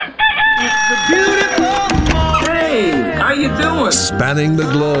It's a beautiful morning. Hey, how you doing? Spanning the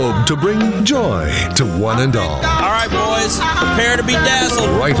globe to bring joy to one and all. All right, boys, prepare to be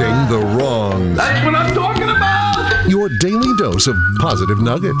dazzled. Righting the wrongs. That's what I'm talking about. Your daily dose of positive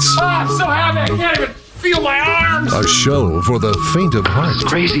nuggets. Oh, I'm so happy I can't even feel my arms. A show for the faint of heart. It's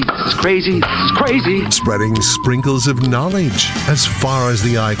crazy. It's crazy. It's crazy. Spreading sprinkles of knowledge as far as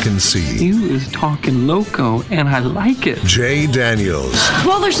the eye can see. You is talking loco, and I like it. Jay Daniels.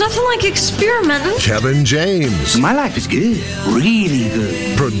 Well, there's nothing like experimenting. Kevin James. My life is good. Really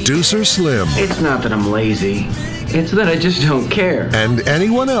good. Producer Slim. It's not that I'm lazy. It's that I just don't care. And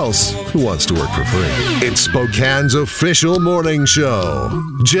anyone else who wants to work for free. It's Spokane's official morning show.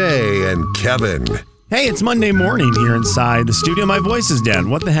 Jay and Kevin. Hey, it's Monday morning here inside the studio. My voice is dead.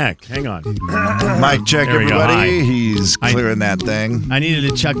 What the heck? Hang on. Mic check, There we go. Hi. everybody. He's clearing that thing. I needed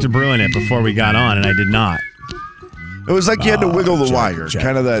to Chuck DeBrew in it before we got on, and I did not. It was like you had to wiggle the check, wire. check.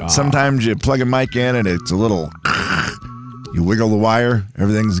 Kind of that sometimes you plug a mic in and it's a little... You wiggle the wire,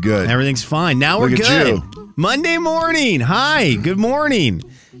 everything's good. Everything's fine. Now we're Look at good. you. Monday morning. Hi. Good morning.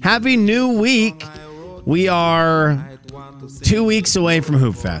 Happy new week. We are 2 weeks away from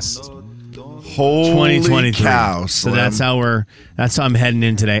Hoop Fest. Holy 2023. cow, So Slim. that's how I'm heading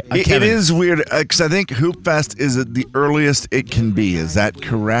in today. It Kevin, is weird because I think Hoop Fest is at the earliest it can be. Is that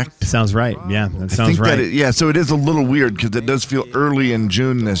correct? Sounds right. Yeah, that I sounds think right. that so it is a little weird because it does feel early in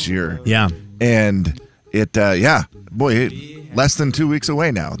June this year. Yeah. And less than 2 weeks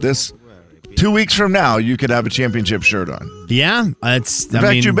away now. 2 weeks from now, you could have a championship shirt on. Yeah. In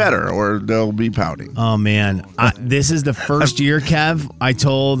fact, you better, or they'll be pouting. Oh, man. This is the first year, Kev. I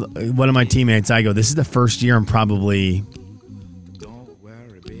told one of my teammates, this is the first year in probably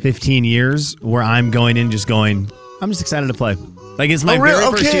 15 years where I'm going in I'm just excited to play. Like, it's my very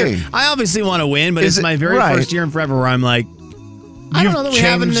first year. I obviously want to win, but it's my very first year in forever where I'm like, I don't know that we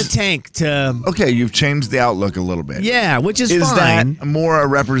have it in the tank to... Okay, you've changed the outlook a little bit. Yeah, which is fine. Is that more a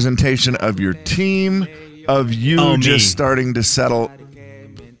representation of your team, of you just starting to settle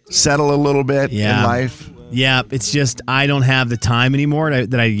a little bit in life? Yeah, it's just I don't have the time anymore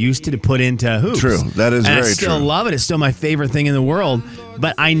that I used to put into hoops. True, that is very true. I still love it. It's still my favorite thing in the world,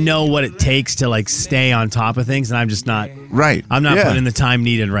 but I know what it takes to stay on top of things, and I'm just not. Right. I'm not putting the time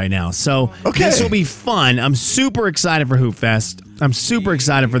needed right now. So this will be fun. I'm super excited for Hoop Fest. I'm super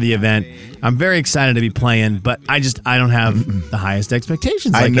excited for the event. I'm very excited to be playing, but I don't have the highest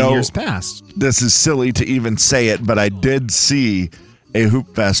expectations in years past. This is silly to even say it, but I did see a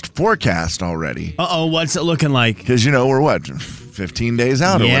Hoop Fest forecast already. Uh-oh, what's it looking like? Because, we're 15 days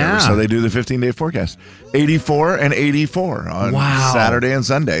out or whatever, so they do the 15-day forecast. 84 and 84 on Saturday and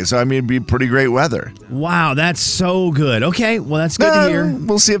Sunday. So, it'd be pretty great weather. Wow, that's so good. Okay, well, that's good to hear.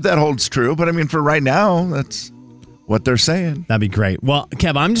 We'll see if that holds true, but, for right now, that's what they're saying. That'd be great. Well,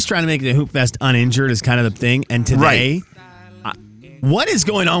 Kev, I'm just trying to make the Hoop Fest uninjured is kind of the thing, and today... What is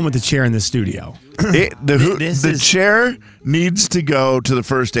going on with the chair in the studio? The chair needs to go to the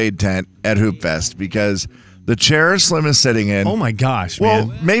first aid tent at Hoop Fest because the chair Slim is sitting in. Oh my gosh, well,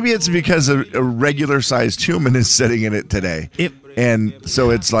 man. Maybe it's because a regular sized human is sitting in it today. And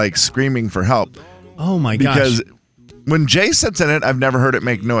so it's like screaming for help. Oh my gosh. Because when Jay sits in it, I've never heard it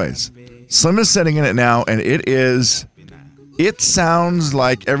make noise. Slim is sitting in it now, and it sounds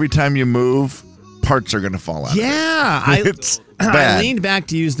like every time you move, parts are going to fall out. Yeah. I leaned back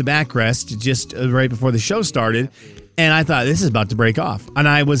to use the backrest just right before the show started, and I thought, this is about to break off. And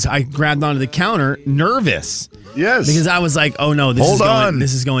I grabbed onto the counter, nervous. Yes. Because I was like, oh no, this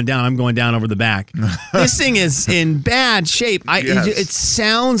is going down. I'm going down over the back. This thing is in bad shape. It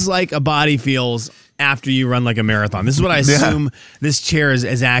sounds like a body feels after you run like a marathon. This is what I assume this chair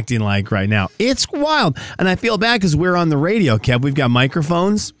is acting like right now. It's wild. And I feel bad because we're on the radio, Kev. We've got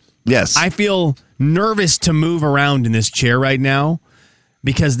microphones. Yes. I feel nervous to move around in this chair right now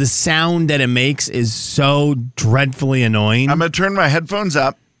because the sound that it makes is so dreadfully annoying. I'm going to turn my headphones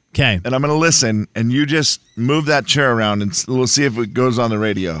up. Okay. And I'm going to listen, and you just move that chair around, and we'll see if it goes on the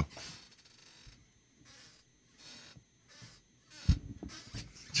radio.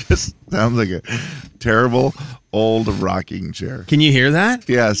 Just sounds like a terrible old rocking chair. Can you hear that?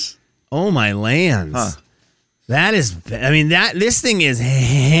 Yes. Oh, my lands. Huh. This thing is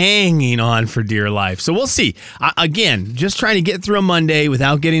hanging on for dear life. So we'll see. Again, just trying to get through a Monday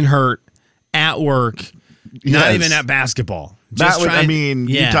without getting hurt at work, not even at basketball.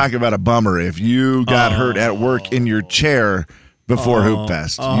 You talk about a bummer. If you got hurt at work in your chair before Hoop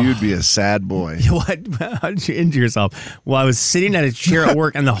Fest, you'd be a sad boy. What? How did you injure yourself? Well, I was sitting at a chair at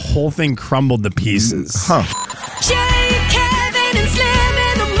work and the whole thing crumbled to pieces. Huh. Jay, Kevin, and Slim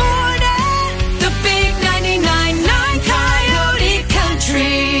in the morning. The big 99.9 Coyote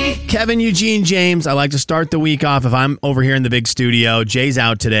Country. Kevin, Eugene, James, I like to start the week off if I'm over here in the big studio. Jay's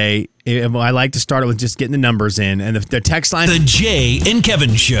out today. I like to start it with just getting the numbers in. And the text line. The Jay and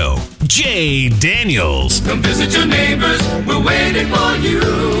Kevin Show. Jay Daniels. Come visit your neighbors. We're waiting for you.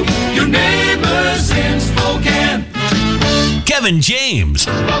 Your neighbors in Spokane. Kevin James.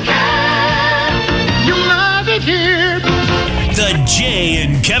 Spokane. You love it here. The Jay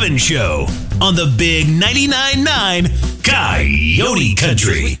and Kevin Show on the big 99.9 Coyote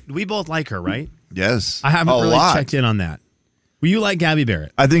Country. We both like her, right? Yes. I haven't a really lot. checked in on that. Well, you like Gabby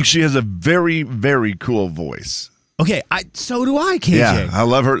Barrett. I think she has a very, very cool voice. Okay, so do I, KJ. Yeah, I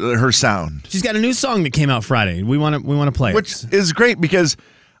love her sound. She's got a new song that came out Friday. We want to play Which it. is great because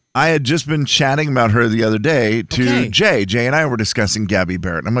I had just been chatting about her the other day to Jay. Jay and I were discussing Gabby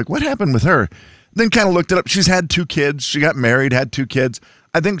Barrett. I'm like, what happened with her? Then kind of looked it up. She's had 2 kids. She got married, had 2 kids.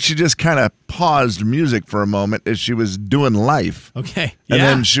 I think she just kind of paused music for a moment as she was doing life. Okay. And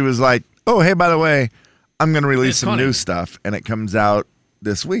then she was like, oh, hey, by the way, I'm going to release some funny. new stuff. And it comes out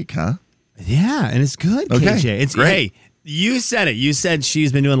this week, huh? Yeah, and it's good, Okay, KJ. It's great. Hey, you said it. You said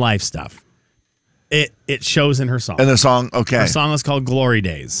she's been doing life stuff. It shows in her song. And the song, okay. Her song is called Glory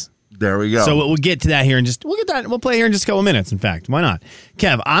Days. There we go. So we'll get to that here we'll play here in just a couple of minutes, in fact. Why not?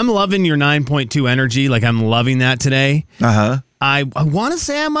 Kev, I'm loving your 9.2 energy. Like, I'm loving that today. Uh-huh. I want to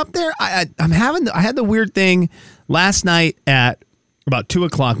say I'm up there. I had the weird thing last night at about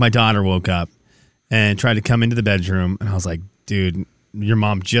 2:00. My daughter woke up and tried to come into the bedroom, and I was like, dude, your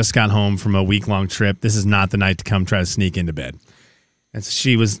mom just got home from a week-long trip. This is not the night to come try to sneak into bed. And so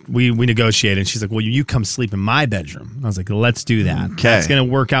we negotiated, and she's like, well, you come sleep in my bedroom. And I was like, let's do that. Okay. That's going to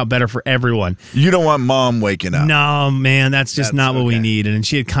work out better for everyone. You don't want mom waking up. No, man, that's not what we okay. needed. And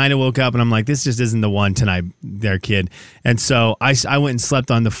she had kind of woke up, and I'm like, this just isn't the one tonight, there, kid. And so I went and slept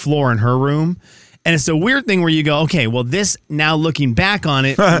on the floor in her room. And it's a weird thing where you go, okay, well, this, now looking back on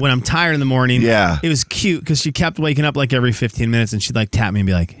it, when I'm tired in the morning, Yeah. it was cute because she kept waking up like every 15 minutes, and she'd like tap me and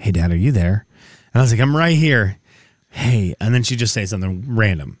be like, hey, Dad, are you there? And I was like, I'm right here. Hey, and then she'd just say something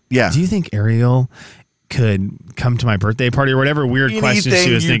random. Yeah. Do you think Ariel could come to my birthday party or whatever weird questions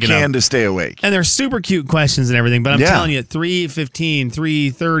she was thinking of? To stay awake. And they're super cute questions and everything, but I'm Yeah. telling you, at 3:15,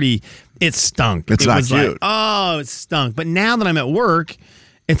 3:30, it stunk. It's it not was cute. Like, oh, it stunk. But now that I'm at work,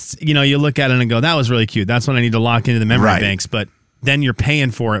 it's, you look at it and go, that was really cute. That's when I need to lock into the memory Right. banks. But then you're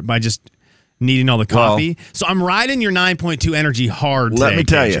paying for it by just needing all the coffee. So I'm riding your 9.2 energy hard today, Let me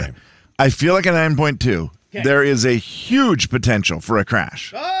tell KJ. you, I feel like a 9.2. Okay. There is a huge potential for a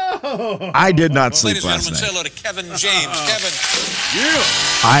crash. Oh. I did not sleep Ladies and last gentlemen, say night. hello to Kevin James. Kevin.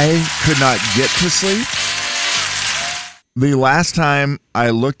 I could not get to sleep. The last time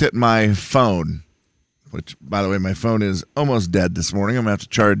I looked at my phone, which, by the way, my phone is almost dead this morning. I'm going to have to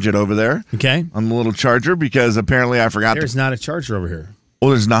charge it over there Okay. on the little charger because apparently I forgot There's not a charger over here. Oh,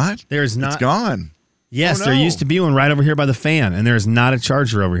 there's not? There's not. It's gone. Yes, Oh, there no. used to be one right over here by the fan, and there's not a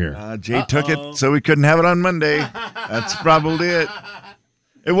charger over here. Jay took it, so we couldn't have it on Monday. That's probably it.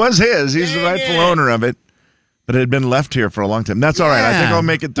 It was his. He's the rightful owner of it. But it had been left here for a long time. That's all right. I think Yeah. I'll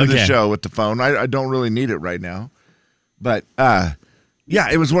make it through the Okay. show with the phone. I don't really need it right now. But, yeah,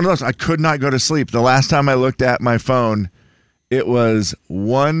 it was one of those. I could not go to sleep. The last time I looked at my phone, it was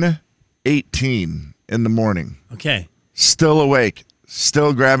 1:18 in the morning. Okay. Still awake.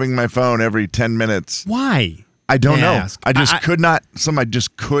 Still grabbing my phone every 10 minutes. Why? I don't May I know. ask? I just could not. I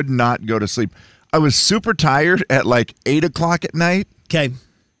just could not go to sleep. I was super tired at like 8:00 at night. Okay.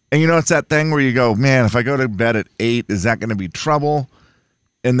 And it's that thing where you go, man, if I go to bed at 8, is that going to be trouble?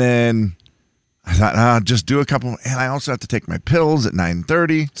 And then I thought, just do a couple. And I also have to take my pills at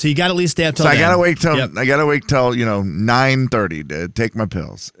 9:30. So you got to at least stay up till So I then. got to wait till Yep. 9:30 to take my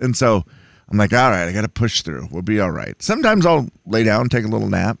pills. And so I'm like, all right, I got to push through. We'll be all right. Sometimes I'll lay down, take a little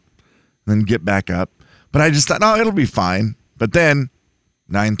nap, and then get back up. But I just thought, no, it'll be fine. But then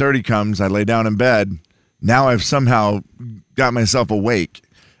 9:30 comes, I lay down in bed. Now I've somehow got myself awake.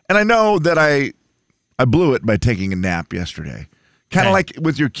 And I know that I blew it by taking a nap yesterday. Kind of like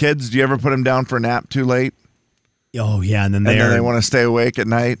with your kids. Do you ever put them down for a nap too late? Oh, yeah. And then And then they want to stay awake at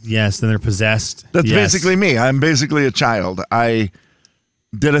night? Yes, then they're possessed. That's Yes. basically me. I'm basically a child. I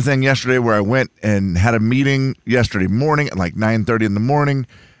did a thing yesterday where I went and had a meeting yesterday morning at like 9:30 in the morning,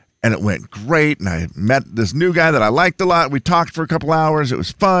 and it went great. And I met this new guy that I liked a lot. We talked for a couple hours. It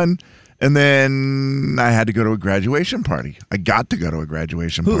was fun. And then I had to go to a graduation party. I got to go to a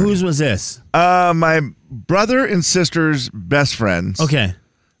graduation party. Whose was this? My brother and sister's best friends. Okay.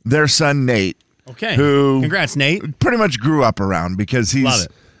 Their son, Nate. Okay. Who Congrats, Nate. pretty much grew up around because he's, Love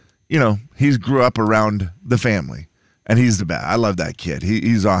it. he's grew up around the family. And he's the best. I love that kid.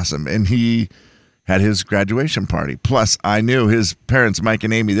 He's awesome. And he had his graduation party. Plus, I knew his parents, Mike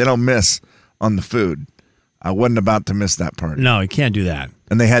and Amy, they don't miss on the food. I wasn't about to miss that party. No, you can't do that.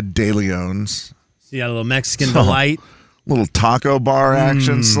 And they had De Leon's. So you got a little Mexican delight. Little taco bar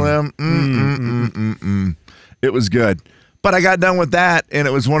action, Slim. It was good. But I got done with that, and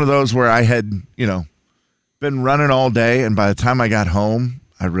it was one of those where I had, been running all day, and by the time I got home,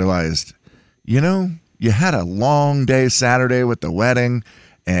 I realized, you had a long day Saturday with the wedding,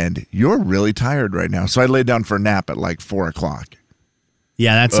 and you're really tired right now. So I laid down for a nap at like 4 o'clock.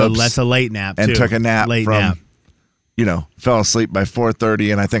 Yeah, that's a late nap, too. And took a nap late from, nap. Fell asleep by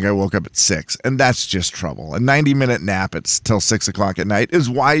 4:30, and I think I woke up at 6. And that's just trouble. A 90-minute nap till 6 o'clock at night is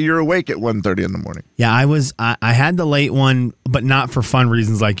why you're awake at 1:30 in the morning. Yeah, I had the late one, but not for fun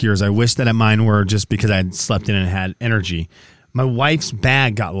reasons like yours. I wish that mine were just because I had slept in and had energy. My wife's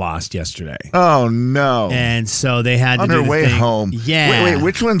bag got lost yesterday. Oh, no. And so they had to do on her the way thing. home. Yeah. Wait,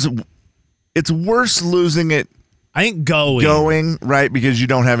 which one's... It's worse losing it... I think going. Going, right, because you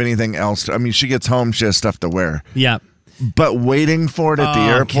don't have anything else. She gets home, she has stuff to wear. Yeah. But waiting for it at the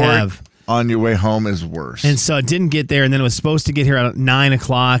airport Kev. on your way home is worse. And so it didn't get there, and then it was supposed to get here at 9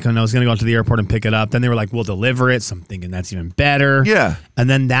 o'clock, and I was going to go to the airport and pick it up. Then they were like, we'll deliver it. So I'm thinking that's even better. Yeah. And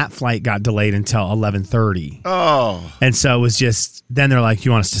then that flight got delayed until 11:30. Oh. And so it was just, then they're like,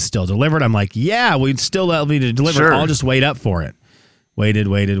 you want us to still deliver it? I'm like, yeah, we'd still let me to deliver Sure. it. I'll just wait up for it. Waited.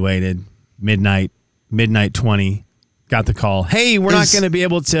 Midnight 20. Got the call. Hey, we're not going to be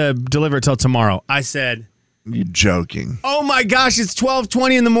able to deliver it till tomorrow. I said, you joking. oh my gosh, it's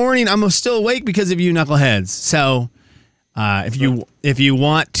 12:20 in the morning. I'm still awake because of you knuckleheads. So if you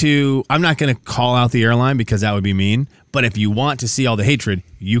want to, I'm not going to call out the airline because that would be mean. But if you want to see all the hatred,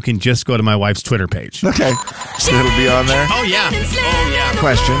 you can just go to my wife's Twitter page. Okay. So it'll be on there? Oh, yeah.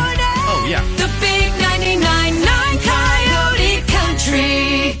 Question. Oh, yeah. The big 99.9 Coyote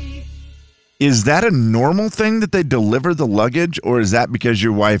Country. Is that a normal thing that they deliver the luggage, or is that because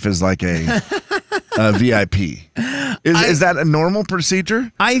your wife is like a VIP? Is that a normal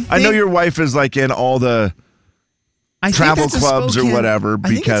procedure? I know your wife is like in all the travel clubs or whatever. I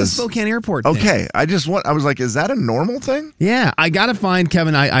think it's a Spokane airport thing. Okay, I was like, is that a normal thing? Yeah, I got to find,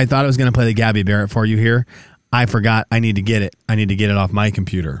 Kevin, I thought I was going to play the Gabby Barrett for you here. I forgot. I need to get it. I need to get it off my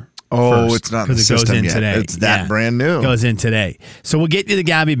computer. Oh, first, it's not in the it goes system in yet. Today. It's that brand new. It goes in today. So we'll get you the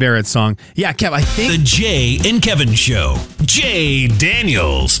Gabby Barrett song. Yeah, Kev, I think... The Jay and Kevin Show. Jay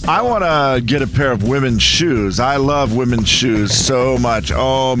Daniels. I want to get a pair of women's shoes. I love women's shoes so much.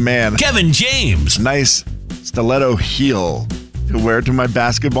 Oh, man. Kevin James. Nice stiletto heel to wear to my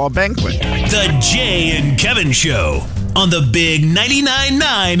basketball banquet. The Jay and Kevin Show on the Big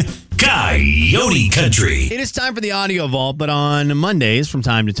 99.9 Coyote Country. It is time for the Audio Vault, but on Mondays, from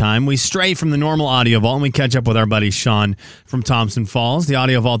time to time, we stray from the normal Audio Vault and we catch up with our buddy Shawn from Thompson Falls. The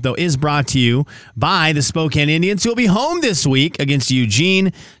Audio Vault, though, is brought to you by the Spokane Indians, who will be home this week against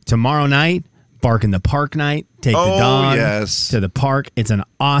Eugene tomorrow night. Bark in the Park night. Take the dog to the park. It's an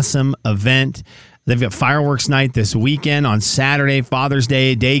awesome event. They've got fireworks night this weekend on Saturday, Father's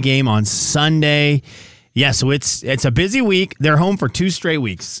Day, day game on Sunday. Yeah, so it's a busy week. They're home for 2 straight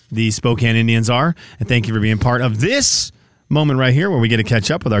weeks, the Spokane Indians are. And thank you for being part of this moment right here where we get to catch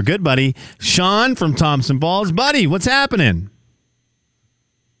up with our good buddy, Shawn from Thompson Falls. Buddy, what's happening?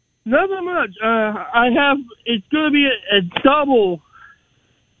 Nothing much. It's going to be a double.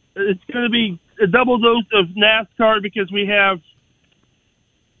 It's going to be a double dose of NASCAR because we have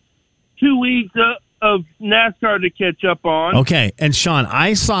 2 weeks of NASCAR to catch up on. Okay, and Shawn,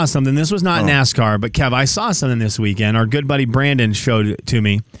 I saw something. This was not NASCAR, but Kev, I saw something this weekend. Our good buddy Brandon showed it to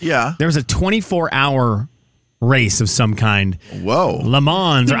me. Yeah. There was a 24-hour race of some kind. Whoa. Le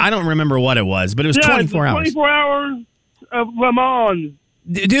Mans, or I don't remember what it was, but it was 24 hours. 24 hours of Le Mans.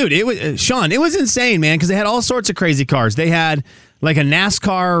 Dude, it was Shawn, it was insane, man, because they had all sorts of crazy cars. They had like a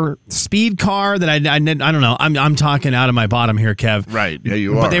NASCAR speed car that I don't know. I'm talking out of my bottom here, Kev. Right. Yeah,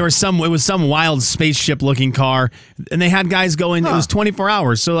 you are. But it was some wild spaceship looking car, and they had guys going. It was 24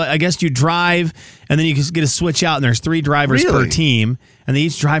 hours. So I guess you drive, and then you just get to switch out, and there's 3 drivers per team, and they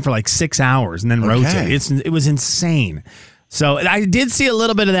each drive for like 6 hours and then rotate. It was insane. So I did see a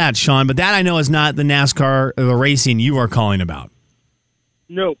little bit of that, Shawn, but that I know is not the NASCAR, the racing you are calling about.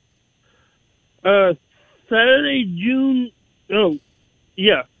 No. Saturday, June. Oh,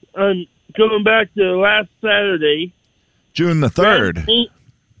 yeah. Going back to last Saturday. June the 3rd.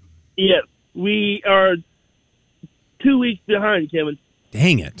 Yes. We are 2 weeks behind, Kevin.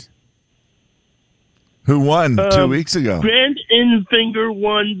 Dang it. Who won 2 weeks ago? Grant Enfinger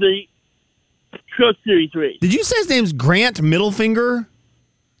won the Truck Series race. Did you say his name's Grant Middlefinger?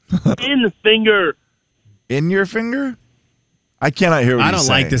 Enfinger. In your finger? I cannot hear what I don't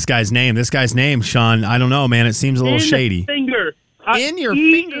like this guy's name. This guy's name, Shawn, I don't know, man. It seems a little shady. Finger. In your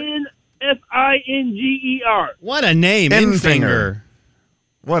finger. Finger. What a name. In finger.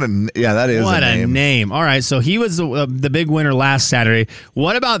 That is what a name. All right, so he was the big winner last Saturday.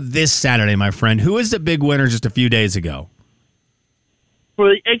 What about this Saturday, my friend? Who was the big winner just a few days ago? For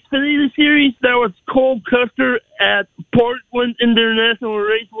the Xfinity Series, that was Cole Custer at Portland International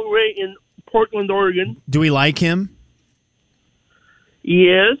Raceway in Portland, Oregon. Do we like him?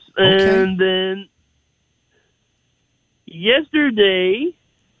 Yes, Okay. and then yesterday...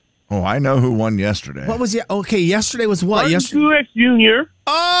 Oh, I know who won yesterday. What was okay? Yesterday was what? Martin Truex Jr.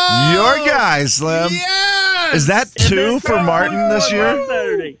 Oh, your guy, Slim. Yes. Is that 2 for Martin this year?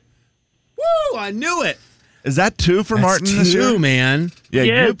 Saturday. Woo! I knew it. Is that 2 for That's Martin this year? 2, man. Yeah,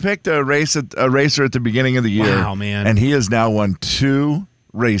 Yes. you picked a racer at the beginning of the year. Wow, man. And he has now won 2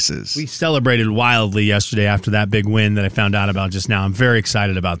 races. We celebrated wildly yesterday after that big win that I found out about just now. I'm very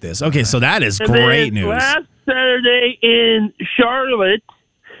excited about this. Okay, so that is And great then news. Last Saturday in Charlotte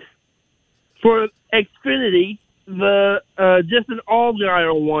for Xfinity, the Justin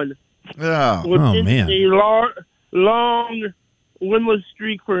Allgaier won. Oh. With man. a long winless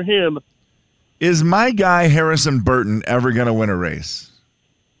streak for him. Is my guy Harrison Burton ever going to win a race?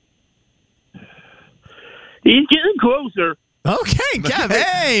 He's getting closer. Okay, Kev.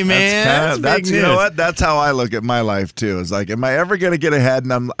 Hey, man. That's big news. You know what? That's how I look at my life, too. It's like, am I ever going to get ahead?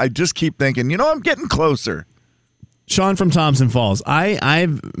 And I just keep thinking, I'm getting closer. Shawn from Thompson Falls.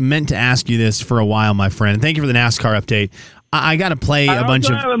 I've meant to ask you this for a while, my friend. Thank you for the NASCAR update. I got to play a bunch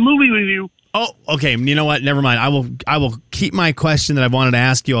of. I have a movie review. Oh, okay. You know what? Never mind. I will keep my question that I wanted to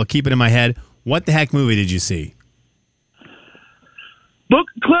ask you. I'll keep it in my head. What the heck movie did you see? Book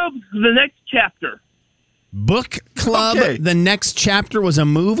Club: The Next Chapter. Book Club: Okay. The Next Chapter was a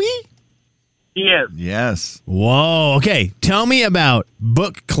movie? Yes. Yes. Whoa. Okay. Tell me about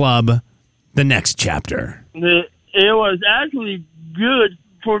Book Club: The Next Chapter. It was actually good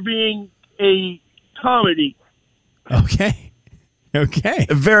for being a comedy. Okay. Okay.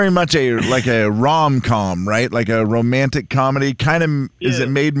 Very much a rom-com, right? Like a romantic comedy. Kind of, is Yeah. it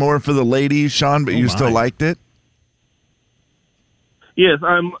made more for the ladies, Shawn, but you still liked it? Yes,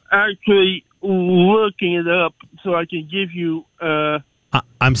 I'm actually looking it up so I can give you...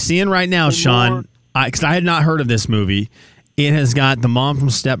 I'm seeing right now, Shawn, because I had not heard of this movie. It has got the mom from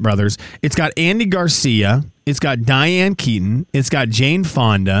Step Brothers. It's got Andy Garcia. It's got Diane Keaton. It's got Jane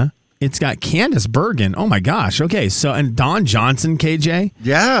Fonda. It's got Candice Bergen. Oh, my gosh. Okay, so, and Don Johnson, KJ?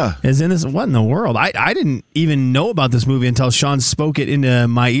 Yeah. Is in this. What in the world? I didn't even know about this movie until Shawn spoke it into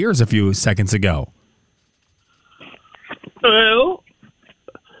my ears a few seconds ago. Well...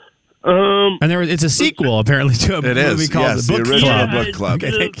 and it's a sequel, apparently, to a movie called The Book original Club. Book Club.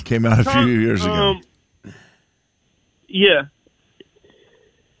 Okay. Came out a few years ago. Yeah.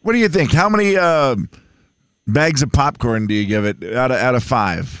 What do you think? How many bags of popcorn do you give it out of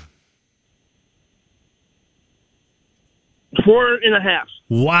 5? 4.5.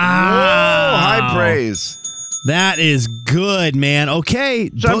 Wow. Whoa, high praise. That is good, man. Okay,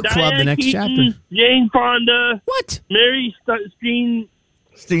 Book Club, the next Keaton, chapter. Jane Fonda. What? Mary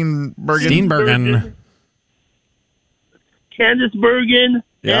Steenburgen. Candice Bergen.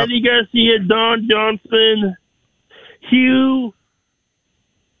 Yep. Andy Garcia. Don Johnson. Hugh.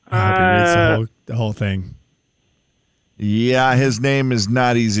 I hope he reads the whole thing. Yeah, his name is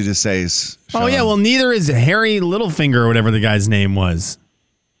not easy to say. Oh, yeah, well, neither is Harry Littlefinger or whatever the guy's name was.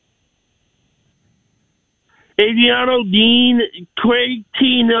 Adriano Dean. Craig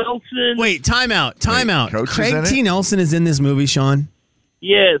T. Nelson. Wait, time out. Coach is Craig in T. it? Nelson is in this movie, Shawn?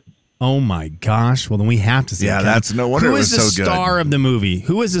 Yes. Oh, my gosh. Well, then we have to see it. Yeah, Kevin. that's no wonder Who it was is the so good. star of the movie?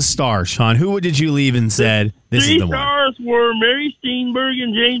 Who is the star, Shawn? Who did you leave and said, this is the one? 3 stars were Mary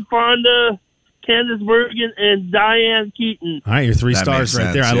Steenburgen, Jane Fonda, Candice Bergen, and Diane Keaton. All right, your 3 That stars makes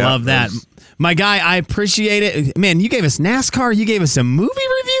right there. I sense. Yeah, love that. those- My guy, I appreciate it. Man, you gave us NASCAR. You gave us a movie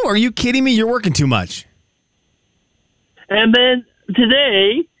review? Are you kidding me? You're working too much. And then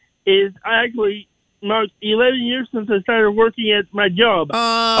today is actually marked 11 years since I started working at my job.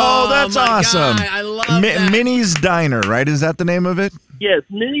 Oh, that's my awesome. God, I love that. Minnie's Diner, right? Is that the name of it? Yes,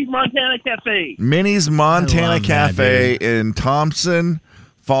 Minnie's Montana Cafe. Minnie's Montana love that, Cafe in Thompson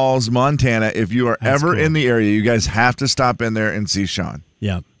Falls, Montana. If you are That's ever cool. in the area, you guys have to stop in there and see Shawn.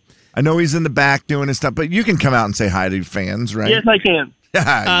 Yeah. I know he's in the back doing his stuff, but you can come out and say hi to fans, right? Yes, I can.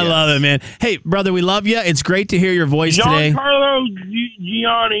 I love it, man. Hey, brother, we love you. It's great to hear your voice today. Giancarlo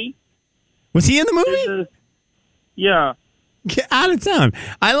Gianni. Was he in the movie? Yeah. Get out of town.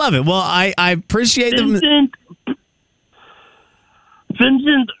 I love it. Well, I appreciate them.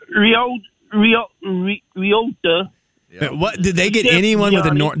 Vincent Riota. Yep. What did they get anyone with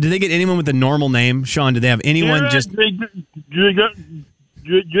a Did they get anyone with a normal name, Shawn? Did they have anyone just? Drake.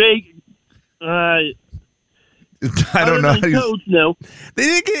 I don't know. Coach, no. They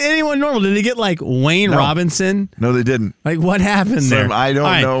didn't get anyone normal. Did they get like Wayne Robinson? No, they didn't. Like what happened there? I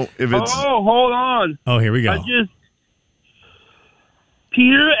don't know if it's. Oh, hold on. Oh, here we go.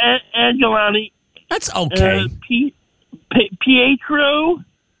 Peter Angelini. That's okay. Pietro.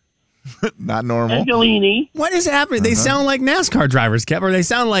 Not normal. Angelini. What is happening? They sound like NASCAR drivers, Kev. Or they don't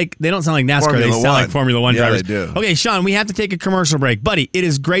sound like NASCAR. They sound like Formula One drivers. They do. Okay, Shawn, we have to take a commercial break. Buddy, it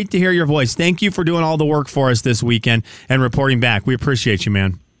is great to hear your voice. Thank you for doing all the work for us this weekend and reporting back. We appreciate you,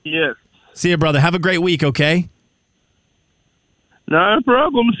 man. Yes. See you, brother. Have a great week, okay? Not a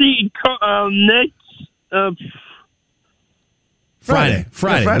problem. See you next Friday.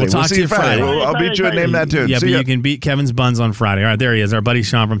 Yeah, We'll talk to you Friday. I'll beat you and name that tune. Yeah, but you can beat Kevin's buns on Friday. All right, there he is, our buddy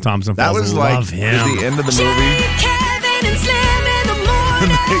Shawn from Thompson Falls. That was Love him. At the end of the movie. Jay, Kevin, and Slim in the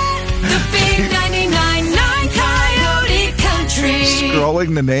morning. The big 99.9 Coyote Country.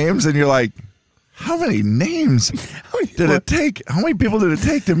 Scrolling the names, and you're like, how many names did it take? How many people did it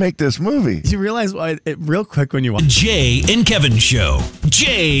take to make this movie? You realize real quick when you watch Jay and Kevin Show.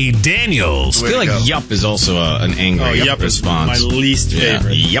 Jay Daniels. I feel like yup is also an angry yup response. My least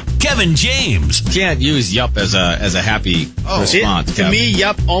favorite. Yup. Kevin James. Can't use yup as a happy response. To me,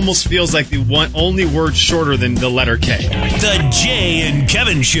 yup almost feels like the only word shorter than the letter K. The Jay and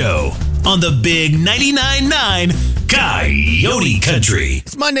Kevin Show on the Big 99.9 Coyote Country.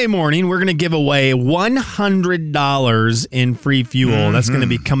 It's Monday morning. We're going to give away $100 in free fuel. That's going to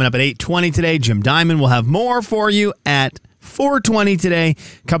be coming up at 8:20 today. Jim Diamond will have more for you at 4:20 today.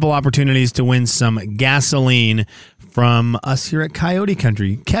 A couple opportunities to win some gasoline from us here at Coyote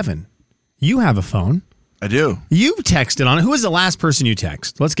Country. Kevin, you have a phone. I do. You texted on it. Who was the last person you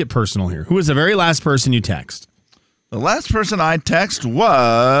text? Let's get personal here. Who was the very last person you text? The last person I text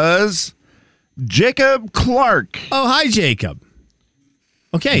was Jacob Clark. Oh, hi, Jacob.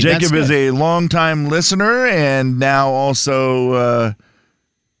 Okay, Jacob is a longtime listener and now also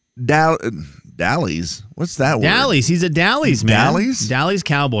Dallies. What's that word? Dallies. He's a Dallies man. Dallies? Dallies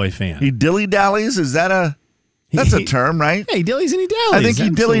Cowboy fan. He dilly-dallies? Is that a term, right? Yeah, he dillies and he dallies. I think he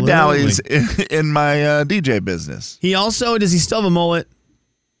dilly-dallies in my DJ business. He also, does he still have a mullet?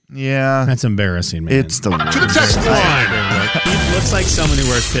 Yeah. That's embarrassing, man. It's the worst. To the text line. He looks like someone who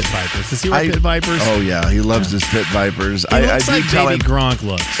wears pit vipers. Does he wear pit vipers? Oh, yeah. He loves his pit vipers. He looks like baby Gronk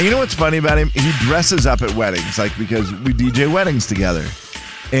looks. And you know what's funny about him? He dresses up at weddings, like because we DJ weddings together.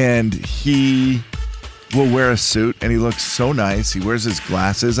 And he will wear a suit, and he looks so nice. He wears his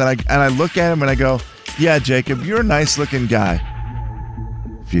glasses. And I look at him, and I go, yeah, Jacob, you're a nice-looking guy.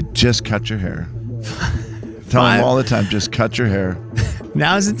 If you just cut your hair. Tell him all the time, just cut your hair.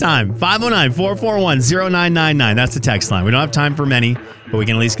 Now's the time. 509-441-0999. That's the text line. We don't have time for many, but we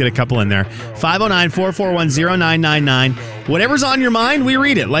can at least get a couple in there. 509-441-0999. Whatever's on your mind, we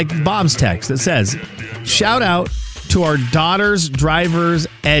read it. Like Bob's text that says, shout out to our daughter's driver's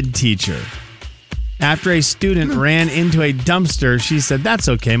ed teacher. After a student ran into a dumpster, she said, that's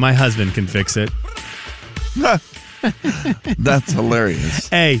okay. My husband can fix it. That's hilarious.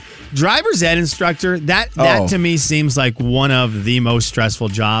 Hey, driver's ed instructor, that to me seems like one of the most stressful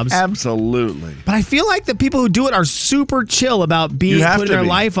jobs. Absolutely. But I feel like the people who do it are super chill about putting their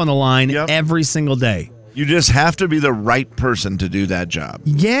life on the line every single day. You just have to be the right person to do that job.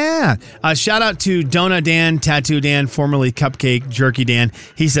 Yeah. Shout out to Donut Dan, Tattoo Dan, formerly Cupcake Jerky Dan.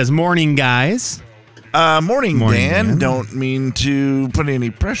 He says, morning, guys. Morning, Dan. Don't mean to put any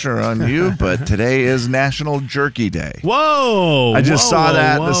pressure on you, but today is National Jerky Day. Whoa! I just saw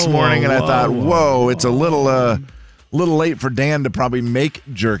that this morning, and I thought, whoa, it's a little late for Dan to probably make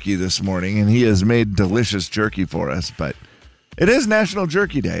jerky this morning, and he has made delicious jerky for us. But it is National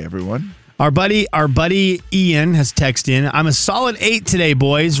Jerky Day, everyone. Our buddy Ian has texted in. I'm a solid 8 today,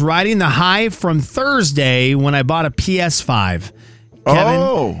 boys. Riding the high from Thursday when I bought a PS5.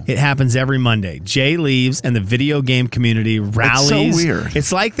 Kevin, it happens every Monday. Jay leaves and the video game community rallies. It's so weird.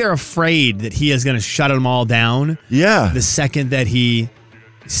 It's like they're afraid that he is going to shut them all down. Yeah. The second that he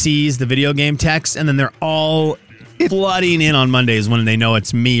sees the video game text, and then they're all flooding in on Mondays when they know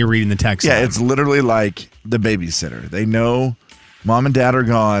it's me reading the text. Yeah, it's literally like the babysitter. They know Mom and Dad are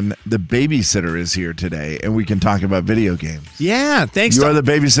gone. The babysitter is here today, and we can talk about video games. Yeah, thanks. You are the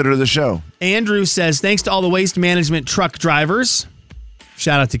babysitter of the show. Andrew says, thanks to all the waste management truck drivers.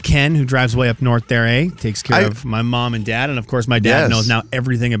 Shout out to Ken, who drives way up north there, takes care of my mom and dad. And, of course, my dad knows now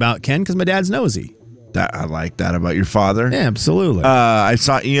everything about Ken because my dad's nosy. I like that about your father. Yeah, absolutely. I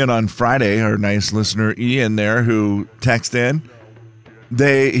saw Ian on Friday, our nice listener Ian there, who texted in.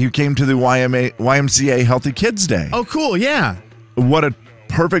 He came to the YMCA Healthy Kids Day. Oh, cool. Yeah. What a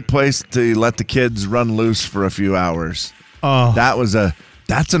perfect place to let the kids run loose for a few hours. Oh,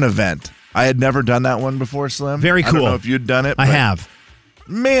 that's an event. I had never done that one before, Slim. Very cool. I don't know if you'd done it. I have.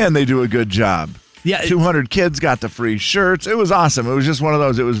 Man, they do a good job. Yeah, 200 kids got the free shirts. It was awesome. It was just one of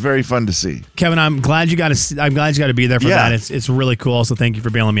those. It was very fun to see. Kevin, I'm glad you got to be there for that. It's really cool. So thank you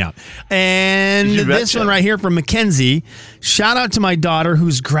for bailing me out. And this one right here from Mackenzie. Shout out to my daughter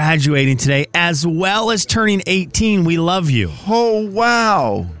who's graduating today, as well as turning 18. We love you. Oh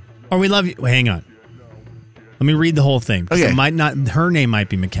wow! Or we love you. Wait, hang on. Let me read the whole thing. Okay. It might not. Her name might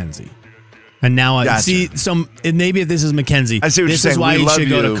be Mackenzie. And now I see some. Maybe if this is Mackenzie, I see what this you're is saying. why We you love should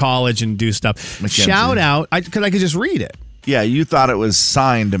go you, to college and do stuff. Mackenzie. Shout out, because I could just read it. Yeah, you thought it was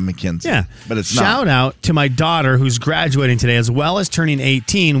signed to Mackenzie. Yeah, but it's not. Shout out to my daughter who's graduating today, as well as turning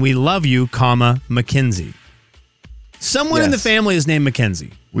 18. We love you, Mackenzie. Someone in the family is named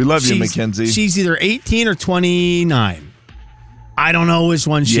Mackenzie. We love you, Mackenzie. She's either 18 or 29. I don't know which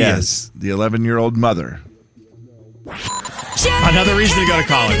one she is. The 11-year-old mother. Another reason to go to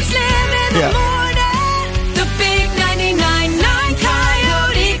college. The big 99.9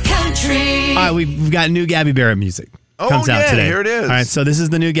 Coyote Country. All right, we've got new Gabby Barrett music. Comes out today. Here it is. All right, so this is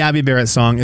the new Gabby Barrett song.